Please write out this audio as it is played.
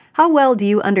How well do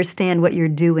you understand what you're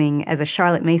doing as a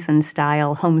Charlotte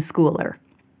Mason-style homeschooler?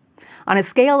 On a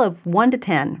scale of 1 to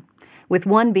 10, with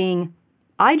 1 being,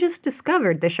 I just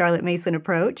discovered the Charlotte Mason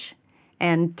approach,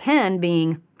 and 10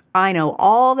 being, I know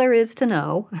all there is to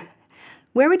know,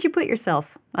 where would you put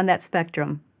yourself on that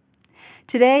spectrum?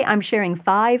 Today, I'm sharing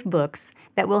 5 books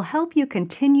that will help you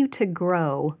continue to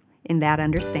grow in that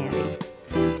understanding.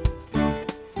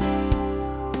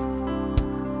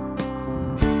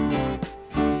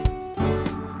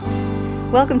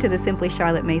 Welcome to the Simply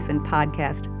Charlotte Mason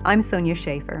podcast. I'm Sonia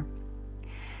Schaefer.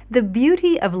 The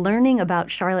beauty of learning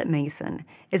about Charlotte Mason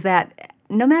is that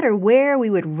no matter where we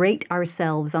would rate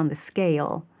ourselves on the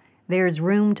scale, there's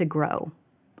room to grow.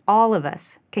 All of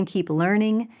us can keep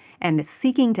learning and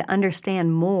seeking to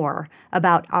understand more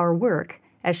about our work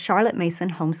as Charlotte Mason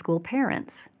homeschool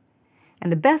parents.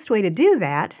 And the best way to do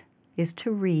that is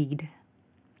to read.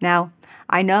 Now,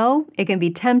 I know it can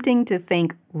be tempting to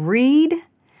think, read?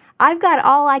 I've got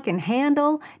all I can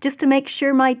handle just to make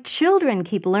sure my children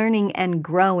keep learning and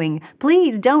growing.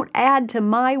 Please don't add to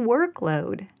my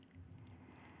workload.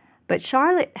 But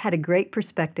Charlotte had a great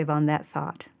perspective on that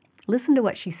thought. Listen to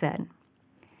what she said.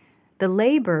 The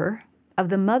labor of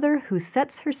the mother who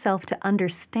sets herself to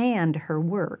understand her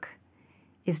work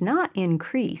is not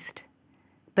increased,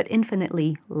 but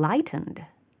infinitely lightened.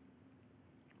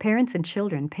 Parents and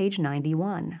Children, page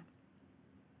 91.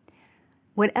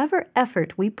 Whatever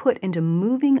effort we put into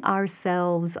moving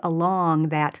ourselves along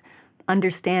that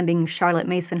understanding Charlotte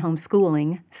Mason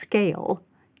homeschooling scale,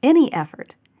 any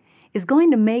effort, is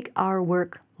going to make our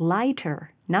work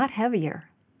lighter, not heavier.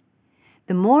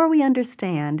 The more we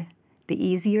understand, the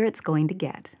easier it's going to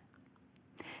get.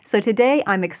 So today,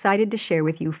 I'm excited to share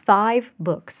with you 5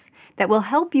 books that will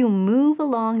help you move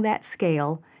along that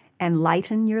scale and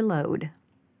lighten your load.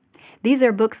 These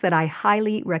are books that I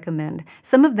highly recommend.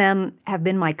 Some of them have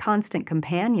been my constant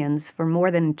companions for more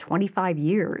than 25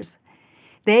 years.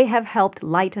 They have helped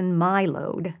lighten my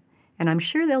load, and I'm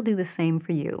sure they'll do the same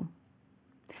for you.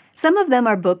 Some of them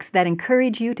are books that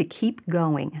encourage you to keep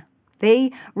going.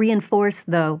 They reinforce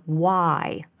the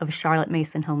why of Charlotte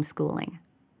Mason homeschooling.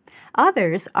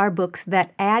 Others are books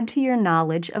that add to your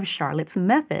knowledge of Charlotte's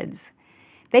methods.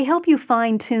 They help you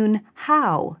fine-tune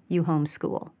how you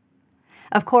homeschool.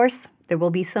 Of course, there will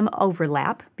be some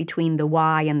overlap between the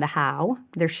why and the how.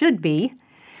 There should be.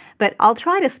 But I'll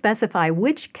try to specify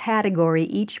which category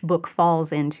each book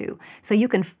falls into so you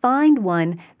can find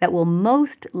one that will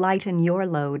most lighten your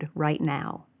load right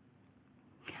now.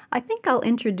 I think I'll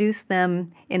introduce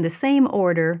them in the same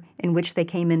order in which they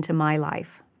came into my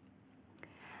life.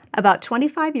 About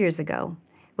 25 years ago,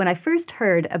 when I first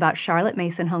heard about Charlotte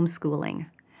Mason homeschooling,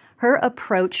 her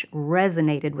approach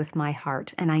resonated with my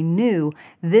heart, and I knew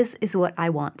this is what I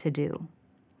want to do.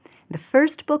 The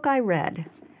first book I read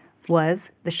was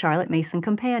The Charlotte Mason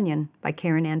Companion by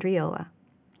Karen Andriola.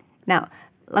 Now,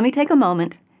 let me take a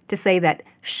moment to say that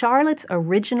Charlotte's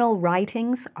original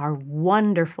writings are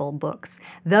wonderful books.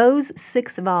 Those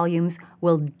 6 volumes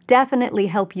will definitely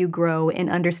help you grow in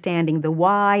understanding the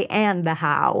why and the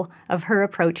how of her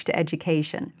approach to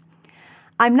education.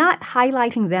 I'm not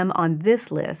highlighting them on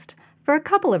this list for a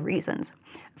couple of reasons.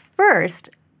 First,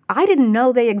 I didn't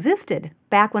know they existed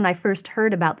back when I first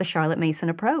heard about the Charlotte Mason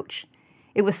approach.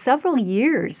 It was several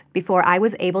years before I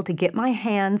was able to get my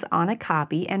hands on a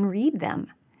copy and read them.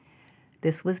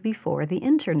 This was before the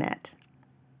internet.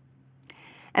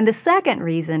 And the second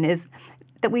reason is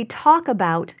that we talk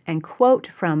about and quote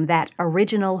from that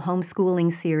original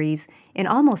homeschooling series in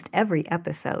almost every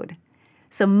episode.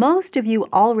 So most of you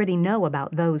already know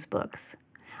about those books.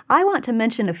 I want to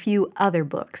mention a few other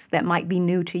books that might be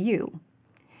new to you.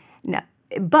 Now,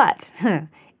 but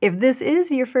if this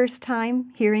is your first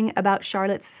time hearing about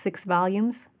Charlotte's 6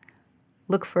 volumes,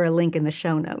 look for a link in the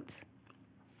show notes.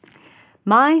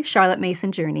 My Charlotte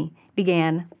Mason journey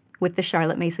began with the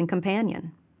Charlotte Mason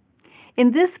Companion.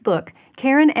 In this book,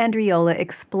 Karen Andriola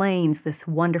explains this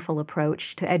wonderful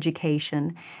approach to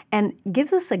education and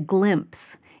gives us a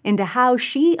glimpse into how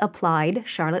she applied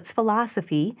Charlotte's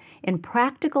philosophy in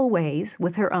practical ways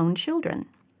with her own children.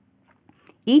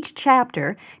 Each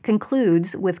chapter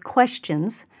concludes with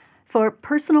questions for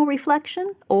personal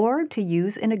reflection or to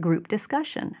use in a group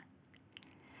discussion.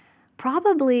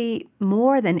 Probably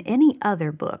more than any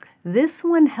other book, this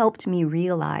one helped me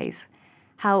realize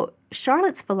how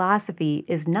Charlotte's philosophy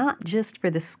is not just for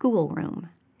the schoolroom.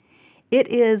 It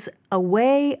is a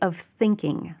way of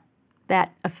thinking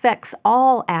that affects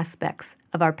all aspects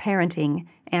of our parenting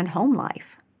and home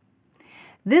life.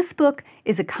 This book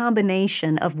is a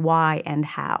combination of why and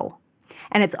how,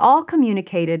 and it's all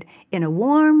communicated in a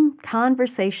warm,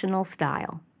 conversational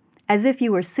style. as if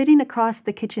you were sitting across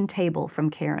the kitchen table from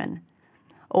Karen,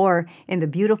 or in the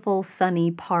beautiful, sunny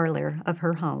parlor of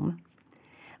her home,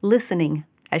 listening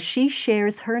as she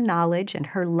shares her knowledge and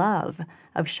her love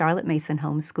of Charlotte Mason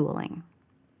homeschooling.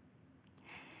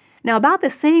 Now, about the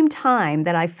same time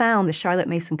that I found the Charlotte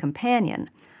Mason Companion,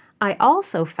 I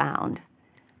also found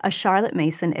A Charlotte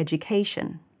Mason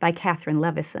Education by Catherine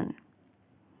Levison.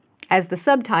 As the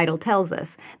subtitle tells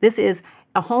us, this is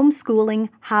a homeschooling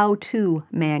how-to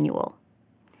manual.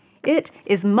 It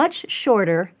is much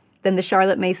shorter than the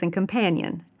Charlotte Mason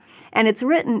Companion, and it's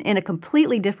written in a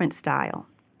completely different style.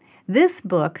 This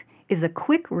book is a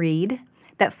quick read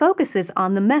that focuses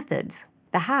on the methods,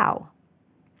 the how.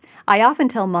 I often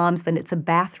tell moms that it's a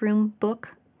bathroom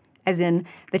book, as in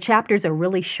the chapters are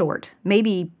really short,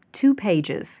 maybe 2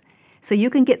 pages, so you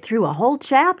can get through a whole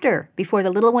chapter before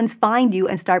the little ones find you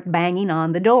and start banging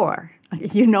on the door.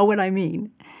 You know what I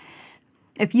mean.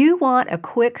 If you want a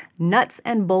quick nuts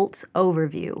and bolts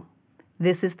overview,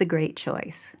 this is the great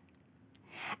choice.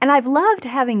 And I've loved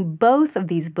having both of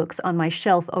these books on my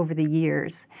shelf over the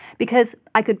years because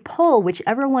I could pull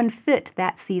whichever one fit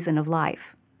that season of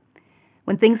life.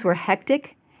 When things were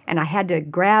hectic and I had to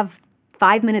grab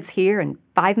 5 minutes here and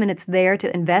 5 minutes there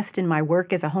to invest in my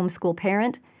work as a homeschool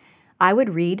parent, I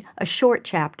would read a short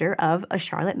chapter of A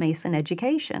Charlotte Mason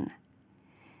Education.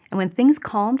 And when things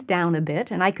calmed down a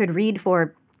bit and I could read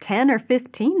for 10 or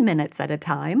 15 minutes at a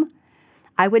time,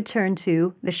 I would turn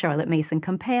to the Charlotte Mason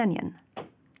Companion.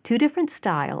 2 different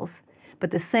styles, but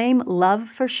the same love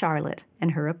for Charlotte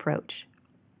and her approach.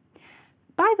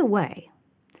 By the way,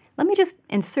 let me just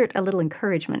insert a little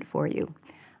encouragement for you.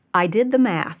 I did the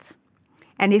math,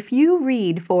 and if you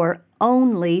read for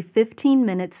only 15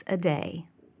 minutes a day,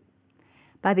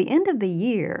 by the end of the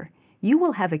year, you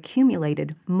will have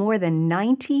accumulated more than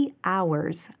 90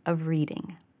 hours of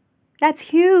reading. That's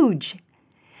huge!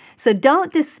 So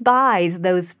don't despise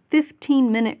those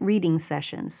 15-minute reading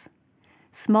sessions.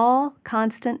 Small,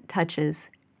 constant touches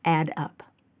add up.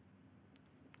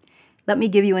 Let me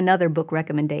give you another book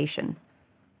recommendation.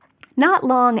 Not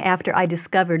long after I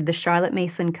discovered the Charlotte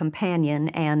Mason Companion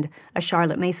and A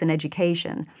Charlotte Mason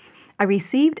Education, I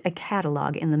received a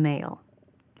catalog in the mail.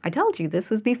 I told you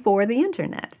this was before the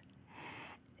internet.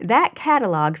 That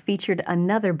catalog featured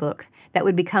another book that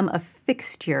would become a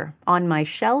fixture on my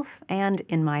shelf and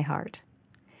in my heart.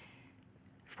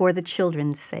 For the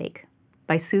Children's Sake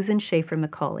by Susan Schaefer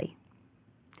Macaulay.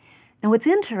 Now what's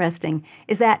interesting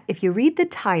is that if you read the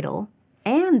title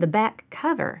and the back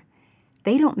cover,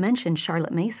 they don't mention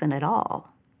Charlotte Mason at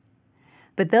all.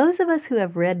 But those of us who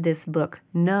have read this book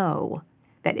know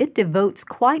that it devotes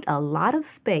quite a lot of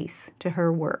space to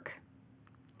her work.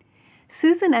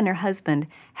 Susan and her husband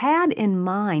had in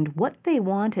mind what they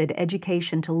wanted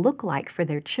education to look like for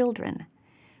their children,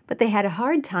 but they had a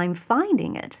hard time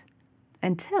finding it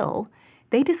until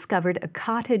they discovered a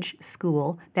cottage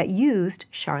school that used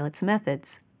Charlotte's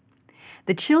methods.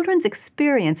 The children's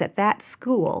experience at that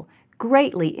school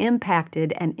greatly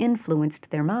impacted and influenced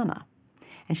their mama,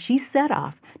 and she set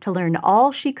off to learn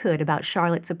all she could about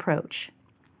Charlotte's approach.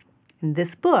 And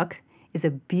this book is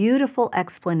a beautiful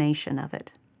explanation of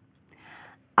it.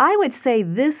 I would say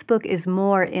this book is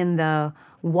more in the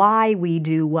why we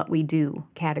do what we do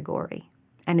category,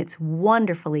 and it's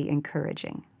wonderfully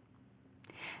encouraging.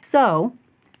 So,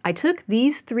 I took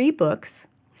these 3 books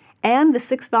and the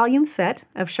 6-volume set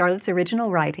of Charlotte's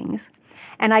original writings,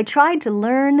 and I tried to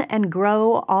learn and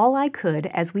grow all I could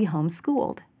as we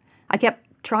homeschooled. I kept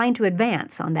trying to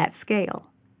advance on that scale.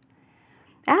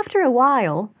 After a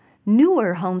while,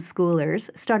 newer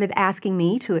homeschoolers started asking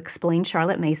me to explain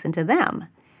Charlotte Mason to them,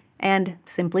 and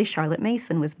simply Charlotte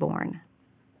Mason was born.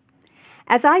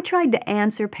 As I tried to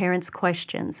answer parents'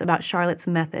 questions about Charlotte's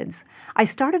methods, I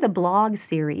started a blog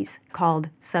series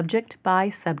called Subject by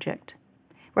Subject,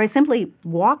 where I simply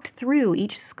walked through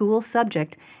each school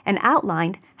subject and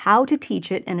outlined how to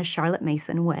teach it in a Charlotte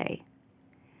Mason way.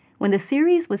 When the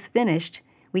series was finished,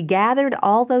 we gathered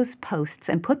all those posts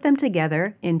and put them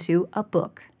together into a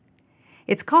book.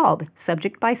 It's called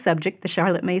Subject by Subject, the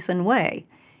Charlotte Mason Way,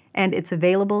 and it's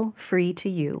available free to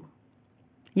you.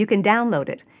 You can download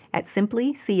it at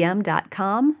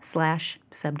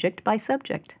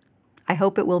simplycm.com/subject-by-subject. I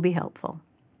hope it will be helpful.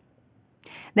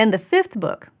 Then the 5th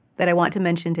book that I want to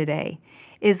mention today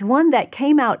is one that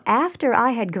came out after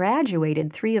I had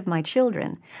graduated 3 of my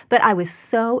children, but I was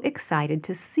so excited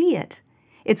to see it.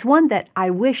 It's one that I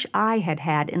wish I had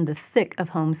had in the thick of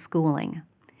homeschooling.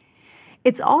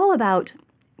 It's all about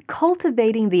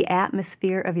cultivating the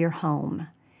atmosphere of your home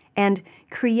and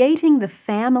creating the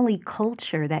family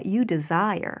culture that you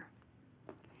desire.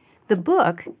 The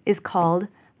book is called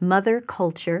Mother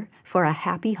Culture for a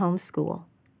Happy Homeschool.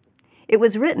 It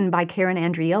was written by Karen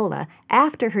Andriola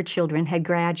after her children had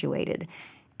graduated,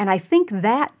 and I think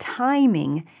that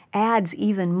timing adds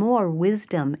even more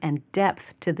wisdom and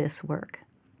depth to this work.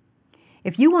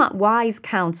 If you want wise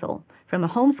counsel from a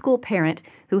homeschool parent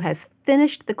who has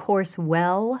finished the course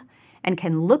well and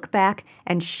can look back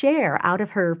and share out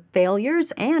of her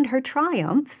failures and her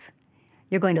triumphs,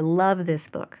 you're going to love this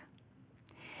book.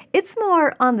 It's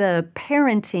more on the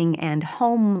parenting and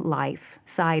home life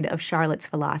side of Charlotte's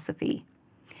philosophy,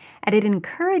 and it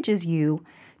encourages you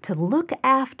to look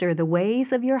after the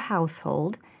ways of your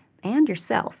household and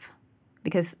yourself,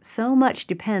 because so much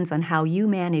depends on how you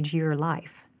manage your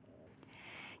life.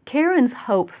 Karen's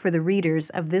hope for the readers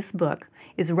of this book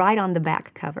is right on the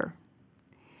back cover.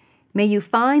 May you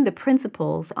find the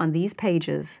principles on these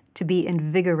pages to be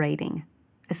invigorating,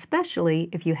 especially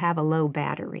if you have a low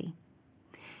battery.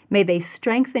 May they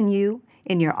strengthen you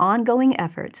in your ongoing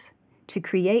efforts to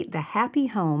create the happy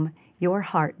home your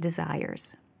heart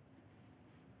desires.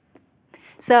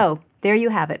 So, there you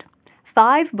have it.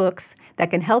 5 books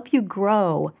that can help you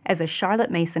grow as a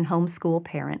Charlotte Mason homeschool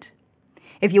parent.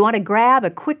 If you want to grab a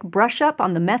quick brush up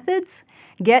on the methods,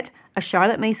 get A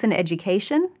Charlotte Mason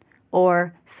Education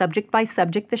or Subject by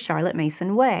Subject, The Charlotte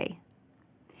Mason Way.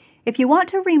 If you want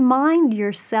to remind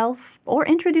yourself or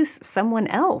introduce someone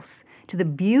else to the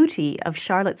beauty of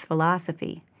Charlotte's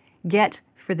philosophy, get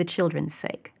For the Children's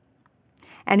Sake.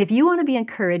 And if you want to be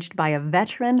encouraged by a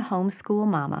veteran homeschool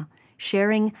mama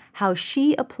sharing how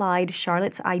she applied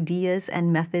Charlotte's ideas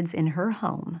and methods in her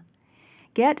home,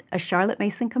 get A Charlotte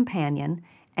Mason Companion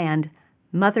and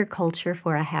Mother Culture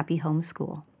for a Happy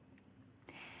Homeschool.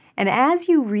 And as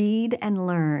you read and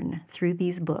learn through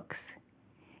these books,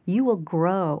 you will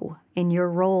grow in your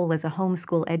role as a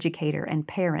homeschool educator and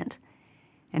parent,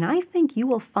 and I think you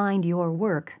will find your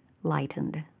work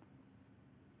lightened.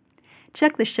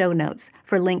 Check the show notes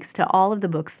for links to all of the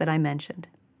books that I mentioned.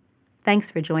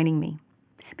 Thanks for joining me.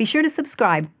 Be sure to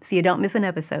subscribe so you don't miss an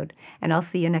episode, and I'll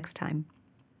see you next time.